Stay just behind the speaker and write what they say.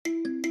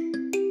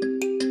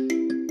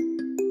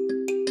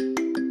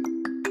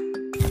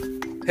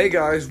Hey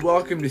guys,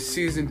 welcome to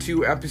Season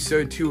 2,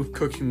 Episode 2 of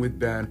Cooking with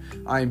Ben.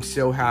 I am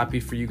so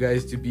happy for you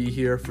guys to be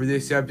here for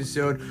this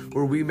episode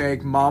where we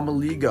make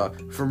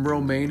Mamaliga from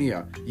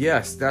Romania.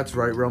 Yes, that's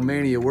right,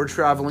 Romania. We're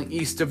traveling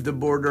east of the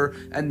border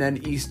and then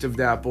east of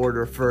that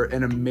border for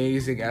an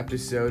amazing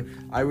episode.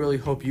 I really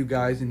hope you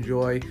guys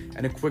enjoy.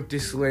 And a quick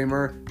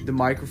disclaimer, the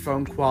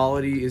microphone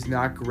quality is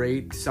not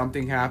great.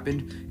 Something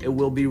happened. It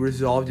will be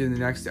resolved in the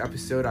next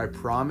episode, I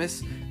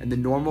promise. And the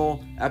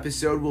normal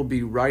episode will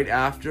be right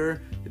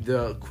after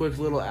the quick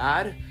little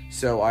ad,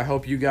 so I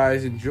hope you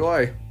guys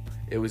enjoy.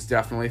 It was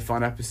definitely a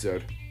fun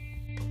episode.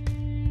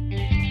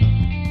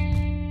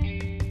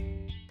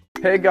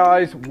 Hey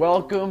guys,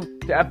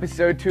 welcome to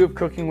episode 2 of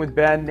Cooking with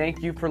Ben.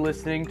 Thank you for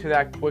listening to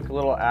that quick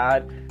little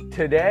ad.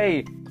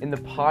 Today in the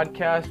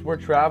podcast, we're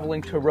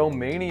traveling to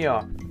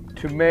Romania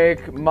to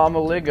make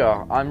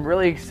Mamaliga. I'm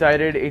really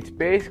excited. It's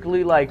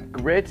basically like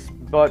grits,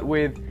 but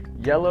with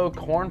yellow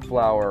corn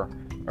flour,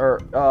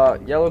 or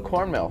yellow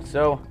cornmeal.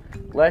 So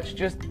let's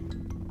just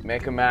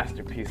make a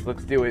masterpiece.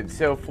 Let's do it.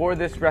 So for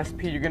this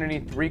recipe, you're going to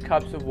need 3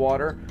 cups of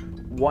water,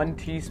 1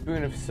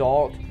 teaspoon of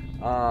salt,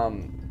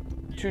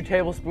 2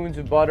 tablespoons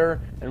of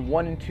butter, and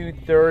 1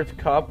 2/3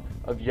 cup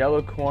of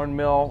yellow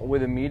cornmeal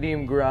with a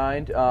medium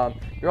grind.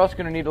 You're also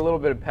going to need a little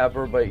bit of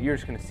pepper, but you're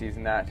just going to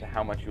season that to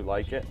how much you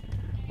like it.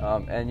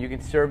 And you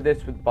can serve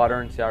this with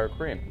butter and sour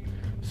cream.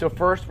 So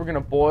first, we're going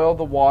to boil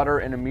the water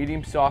in a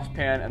medium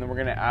saucepan, and then we're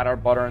going to add our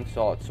butter and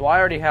salt. So I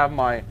already have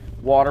my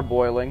water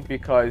boiling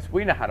because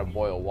we know how to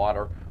boil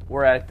water.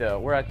 We're at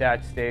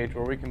that stage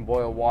where we can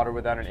boil water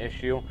without an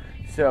issue.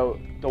 So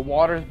the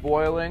water's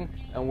boiling,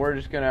 and we're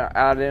just gonna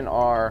add in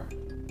our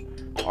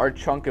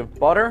chunk of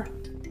butter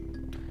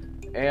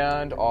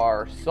and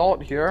our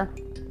salt here,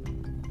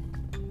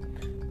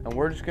 and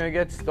we're just gonna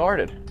get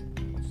started.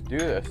 Let's do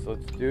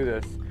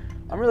this.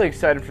 I'm really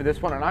excited for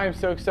this one, and I am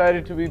so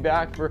excited to be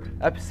back for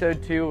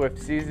episode 2 of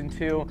season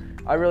 2.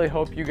 I really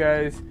hope you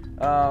guys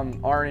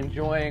are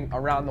enjoying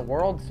Around the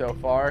World so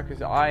far,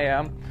 because I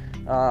am.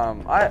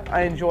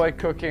 I enjoy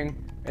cooking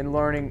and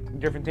learning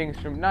different things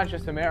from not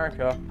just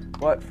America,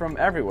 but from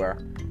everywhere.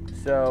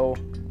 So,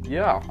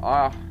 yeah,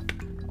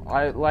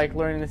 I like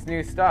learning this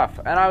new stuff.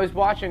 And I was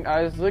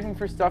looking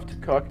for stuff to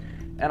cook,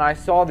 and I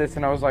saw this,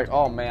 and I was like,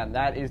 oh man,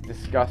 that is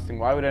disgusting.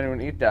 Why would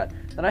anyone eat that?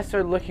 Then I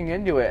started looking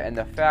into it, and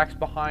the facts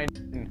behind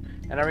it,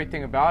 and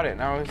everything about it,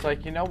 and I was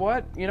like, you know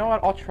what,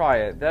 I'll try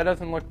it. That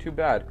doesn't look too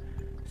bad.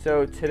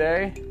 So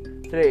today,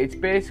 it's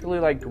basically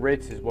like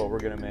grits is what we're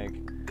going to make.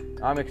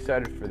 I'm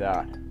excited for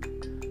that.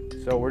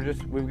 So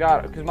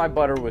because my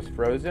butter was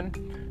frozen,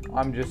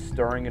 I'm just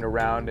stirring it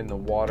around in the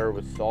water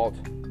with salt.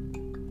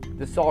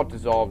 The salt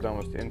dissolved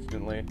almost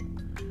instantly.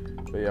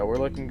 But yeah, we're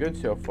looking good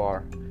so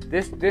far.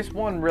 This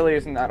one really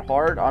isn't that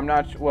hard. I'm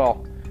not,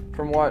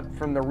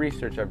 from the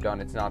research I've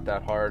done, it's not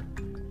that hard.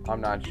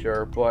 I'm not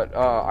sure, but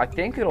I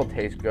think it'll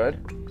taste good.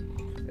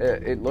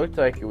 It looked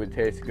like it would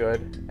taste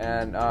good,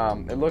 and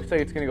it looks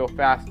like it's gonna go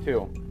fast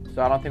too.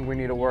 So I don't think we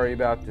need to worry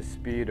about the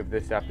speed of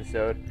this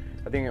episode.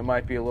 I think it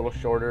might be a little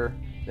shorter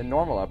than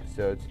normal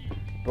episodes,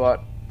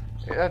 but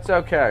that's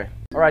okay.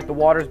 All right, the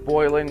water's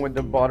boiling with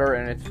the butter,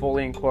 and it's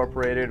fully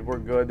incorporated. We're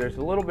good. There's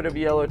a little bit of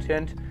yellow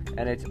tint,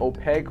 and it's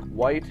opaque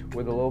white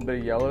with a little bit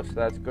of yellow, so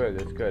that's good.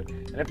 That's good.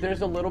 And if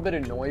there's a little bit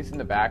of noise in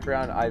the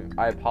background,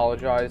 I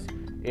apologize.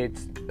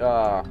 It's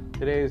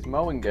today is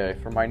mowing day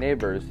for my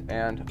neighbors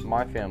and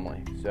my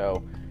family.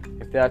 So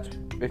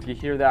if you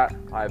hear that,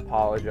 I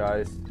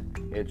apologize.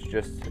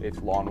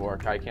 It's lawn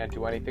work. I can't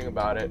do anything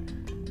about it.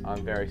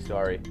 I'm very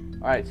sorry.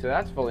 All right, so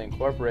that's fully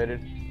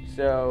incorporated.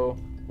 So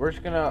we're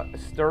just gonna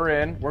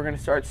stir in. We're gonna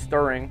start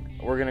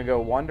stirring. We're gonna go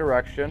one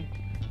direction.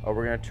 We're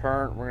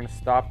gonna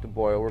stop the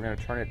boil. We're gonna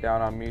turn it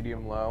down on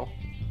medium low,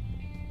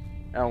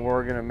 and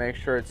we're gonna make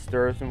sure it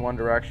stirs in one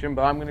direction.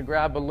 But I'm gonna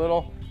grab a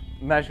little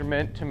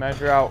measurement to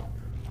measure out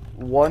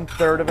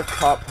 1/3 of a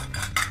cup.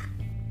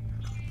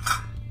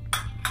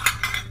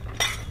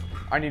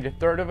 I need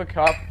 1/3 of a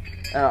cup.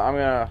 I'm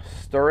gonna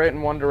stir it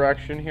in one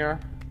direction here,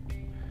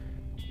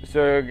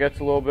 so it gets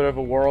a little bit of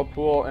a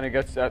whirlpool, and it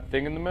gets that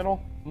thing in the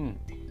middle.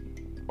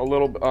 A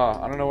little,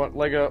 I don't know what,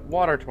 like a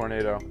water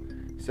tornado.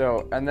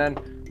 So, and then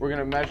we're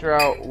gonna measure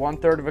out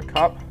 1/3 of a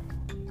cup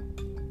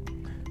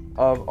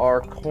of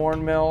our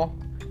cornmeal.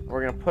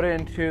 We're gonna put it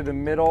into the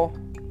middle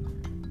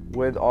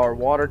with our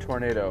water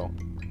tornado.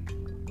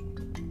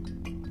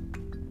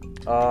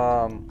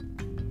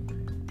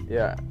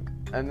 Yeah,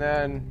 and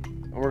then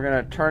we're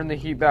gonna turn the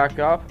heat back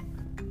up.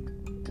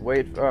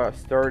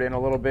 Stir it in a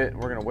little bit.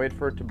 We're gonna wait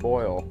for it to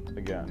boil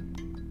again.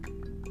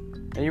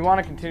 And you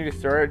want to continue to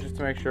stir it just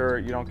to make sure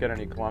you don't get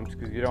any clumps,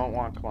 because you don't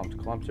want clumps.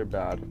 Clumps are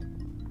bad.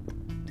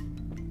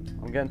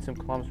 I'm getting some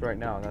clumps right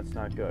now, and that's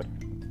not good.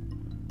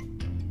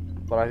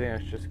 But I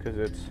think it's just because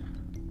it's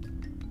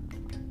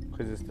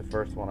the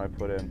first one I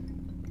put in.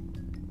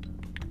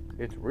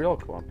 It's real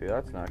clumpy.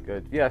 That's not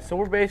good. Yeah, so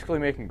we're basically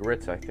making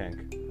grits, I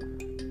think.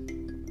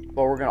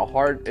 But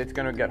it's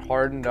gonna get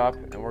hardened up,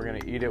 and we're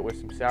gonna eat it with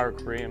some sour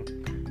cream.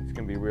 It's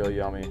gonna be real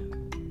yummy.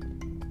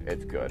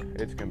 It's good.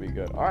 It's going to be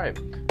good. All right.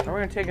 Now we're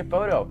going to take a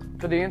photo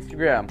for the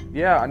Instagram.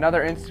 Yeah,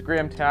 another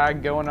Instagram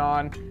tag going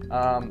on.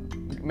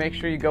 Make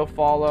sure you go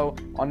follow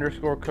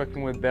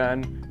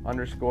 _CookingWithBen_ on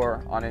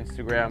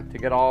Instagram to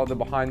get all the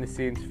behind the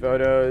scenes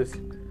photos.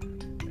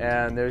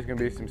 And there's going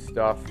to be some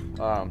stuff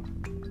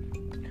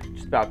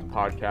just about the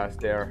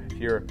podcast there if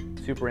you're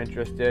super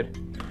interested.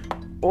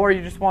 Or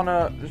you just want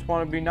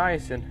to be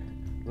nice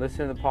and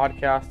listen to the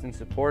podcast and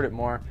support it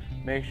more.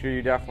 Make sure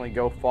you definitely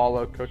go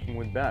follow Cooking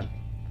with Ben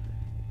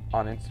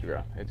on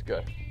Instagram. It's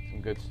good.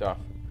 Some good stuff.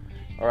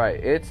 All right,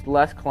 it's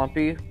less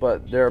clumpy,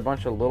 but there are a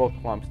bunch of little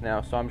clumps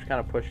now, so I'm just kind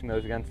of pushing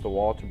those against the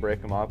wall to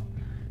break them up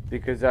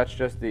because that's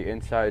just the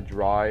inside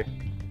dry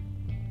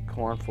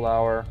corn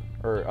flour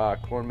or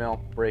cornmeal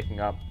breaking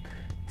up.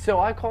 So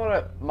I call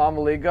it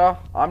Mamaliga.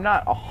 I'm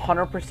not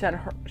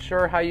 100%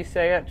 sure how you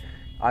say it.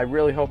 I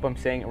really hope I'm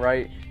saying it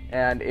right.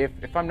 And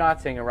if I'm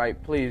not saying it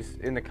right, please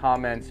in the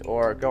comments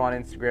or go on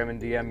Instagram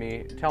and DM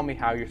me. Tell me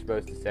how you're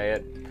supposed to say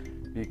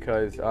it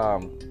because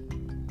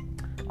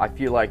I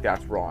feel like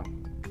that's wrong.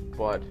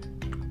 But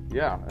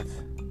yeah,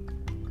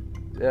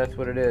 that's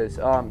what it is.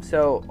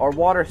 So our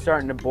water's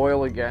starting to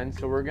boil again.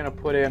 So we're gonna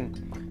put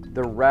in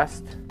the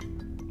rest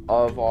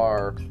of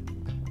our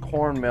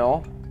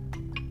cornmeal.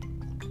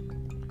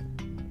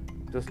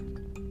 Just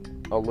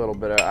a little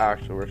bit of,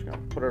 actually we're just gonna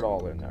put it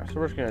all in there. So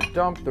we're just gonna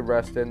dump the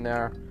rest in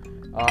there.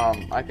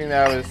 I think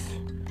that was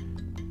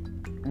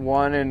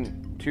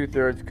 1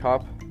 2/3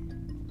 cup.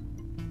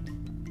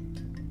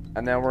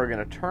 And then we're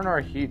gonna turn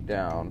our heat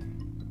down.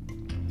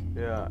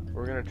 Yeah,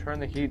 we're gonna turn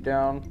the heat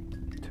down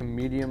to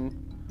medium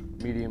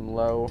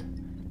low,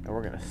 and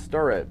we're gonna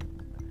stir it.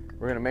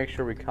 We're gonna make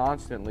sure we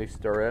constantly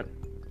stir it.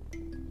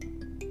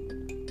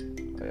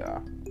 Yeah,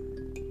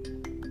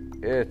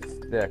 it's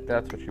thick.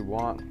 That's what you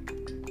want.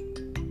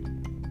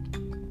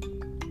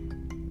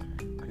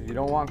 You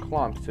don't want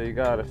clumps, so you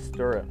gotta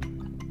stir it.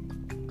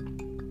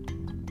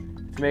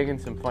 It's making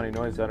some funny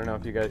noises. I don't know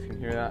if you guys can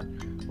hear that.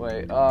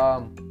 Wait,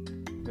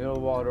 middle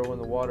water, when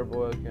the water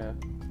boils, yeah.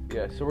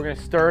 So we're gonna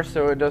stir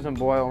so it doesn't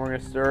boil, and we're gonna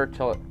stir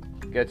till it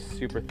gets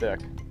super thick.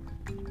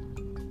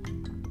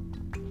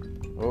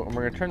 Oh, and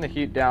we're gonna turn the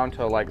heat down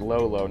to like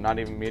low, not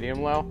even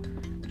medium low,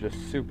 just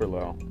super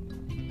low.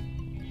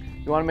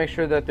 You want to make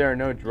sure that there are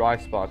no dry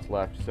spots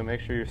left, so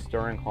make sure you're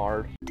stirring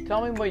hard.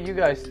 Tell me what you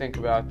guys think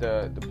about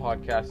the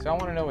podcast. I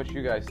want to know what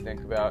you guys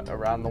think about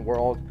around the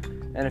world,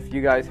 and if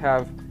you guys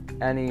have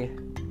any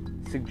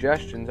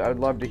suggestions, I would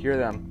love to hear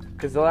them.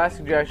 Because the last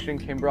suggestion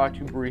brought to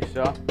you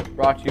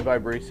by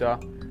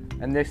Brisa,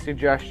 and this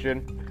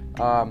suggestion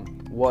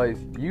was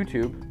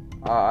YouTube.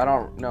 I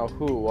don't know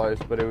who it was,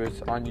 but it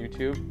was on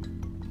YouTube.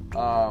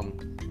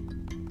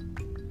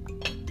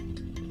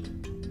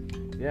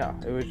 Yeah,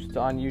 it was just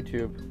on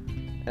YouTube.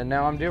 And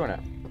now I'm doing it.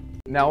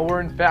 Now we're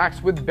in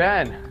Facts with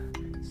Ben.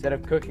 Instead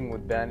of Cooking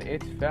with Ben,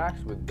 it's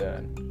Facts with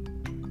Ben.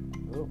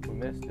 Oh, we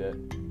missed it.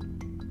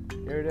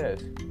 Here it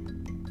is.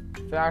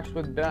 Facts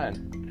with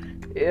Ben.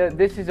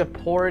 This is a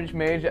porridge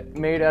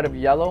made out of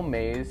yellow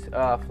maize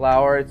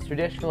flour. It's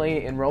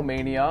traditionally in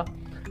Romania,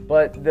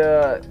 but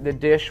the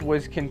dish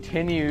was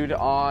continued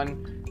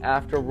on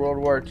after World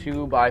War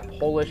II by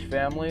Polish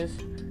families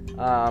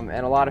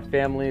and a lot of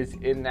families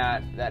in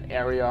that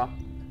area.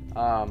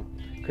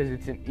 Because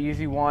it's an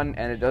easy one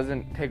and it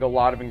doesn't take a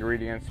lot of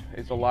ingredients.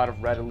 It's a lot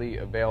of readily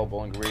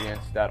available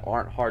ingredients that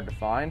aren't hard to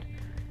find,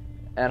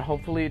 and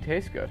hopefully it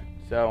tastes good.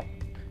 So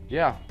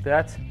yeah,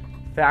 that's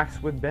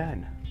Facts with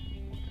Ben.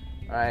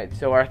 Alright,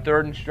 so our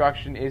third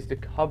instruction is to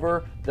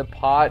cover the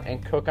pot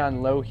and cook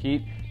on low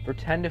heat for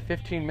 10 to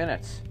 15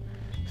 minutes.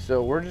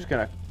 So we're just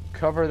gonna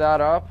cover that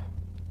up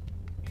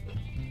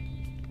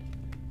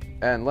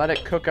and let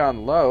it cook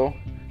on low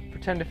for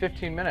 10 to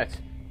 15 minutes,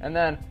 and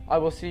then I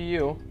will see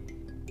you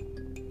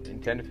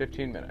 10 to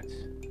 15 minutes.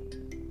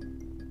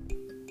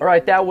 All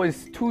right, that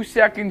was 2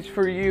 seconds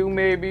for you,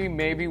 maybe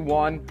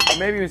 1, or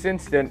maybe it was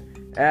instant,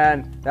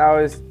 and that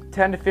was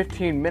 10 to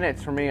 15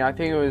 minutes for me. I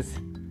think it was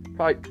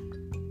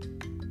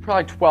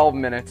probably 12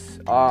 minutes.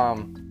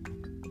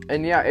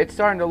 And yeah, it's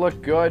starting to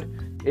look good.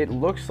 It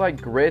looks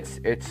like grits.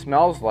 It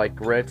smells like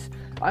grits.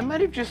 I might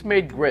have just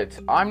made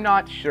grits. I'm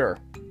not sure.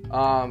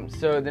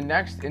 So the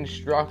next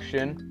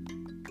instruction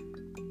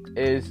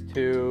is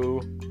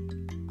to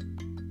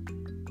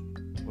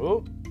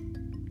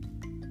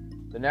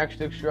the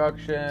next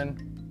instruction.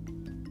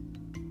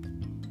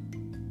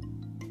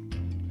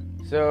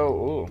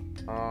 So,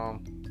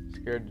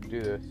 scared to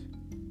do this.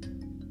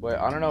 Wait,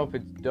 I don't know if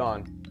it's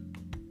done.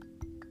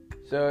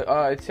 So,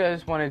 it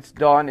says when it's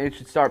done, it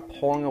should start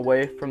pulling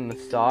away from the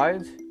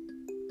sides.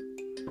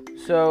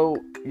 So,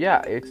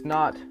 yeah, it's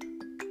not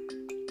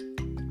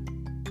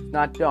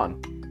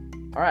done.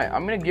 All right,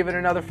 I'm gonna give it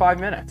another 5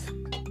 minutes.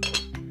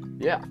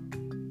 Yeah,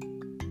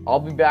 I'll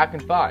be back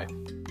in 5.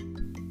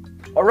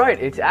 Alright,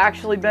 it's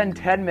actually been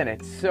 10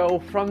 minutes, so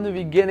from the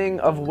beginning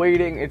of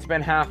waiting, it's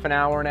been half an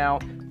hour now,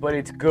 but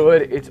it's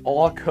good, it's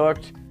all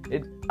cooked.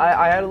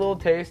 I had a little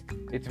taste,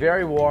 it's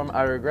very warm,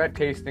 I regret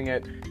tasting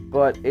it,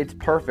 but it's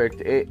perfect.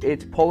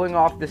 It's pulling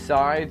off the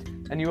sides,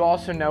 And you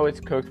also know it's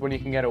cooked when you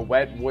can get a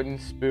wet wooden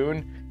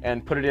spoon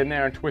and put it in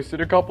there and twist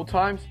it a couple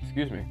times.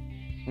 Excuse me.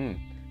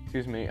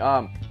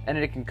 And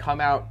it can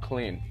come out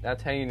clean.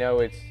 That's how you know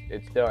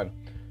it's done.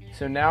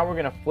 So now we're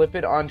gonna flip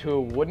it onto a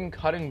wooden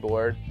cutting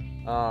board,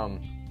 and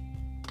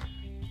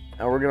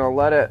we're gonna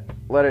let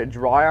it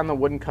dry on the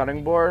wooden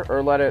cutting board,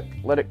 or let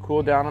it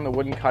cool down on the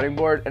wooden cutting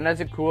board. And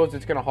as it cools,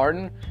 it's gonna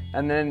harden,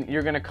 and then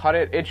you're gonna cut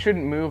it. It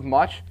shouldn't move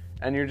much,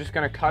 and you're just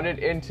gonna cut it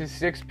into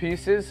 6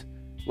 pieces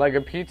like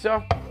a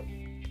pizza.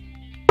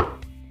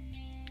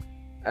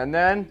 And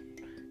then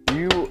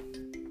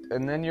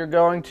you're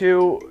going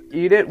to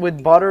eat it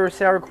with butter or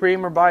sour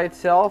cream or by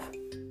itself,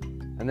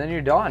 and then you're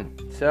done.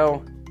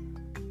 So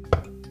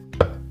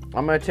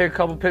I'm going to take a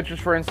couple pictures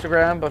for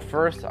Instagram, but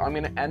first I'm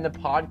going to end the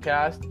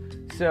podcast.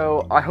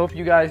 So I hope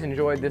you guys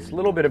enjoyed this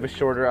little bit of a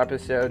shorter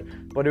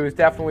episode, but it was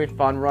definitely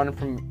fun running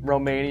from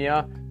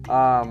Romania.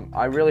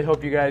 I really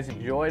hope you guys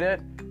enjoyed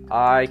it.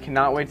 I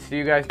cannot wait to see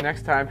you guys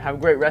next time. Have a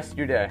great rest of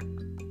your day.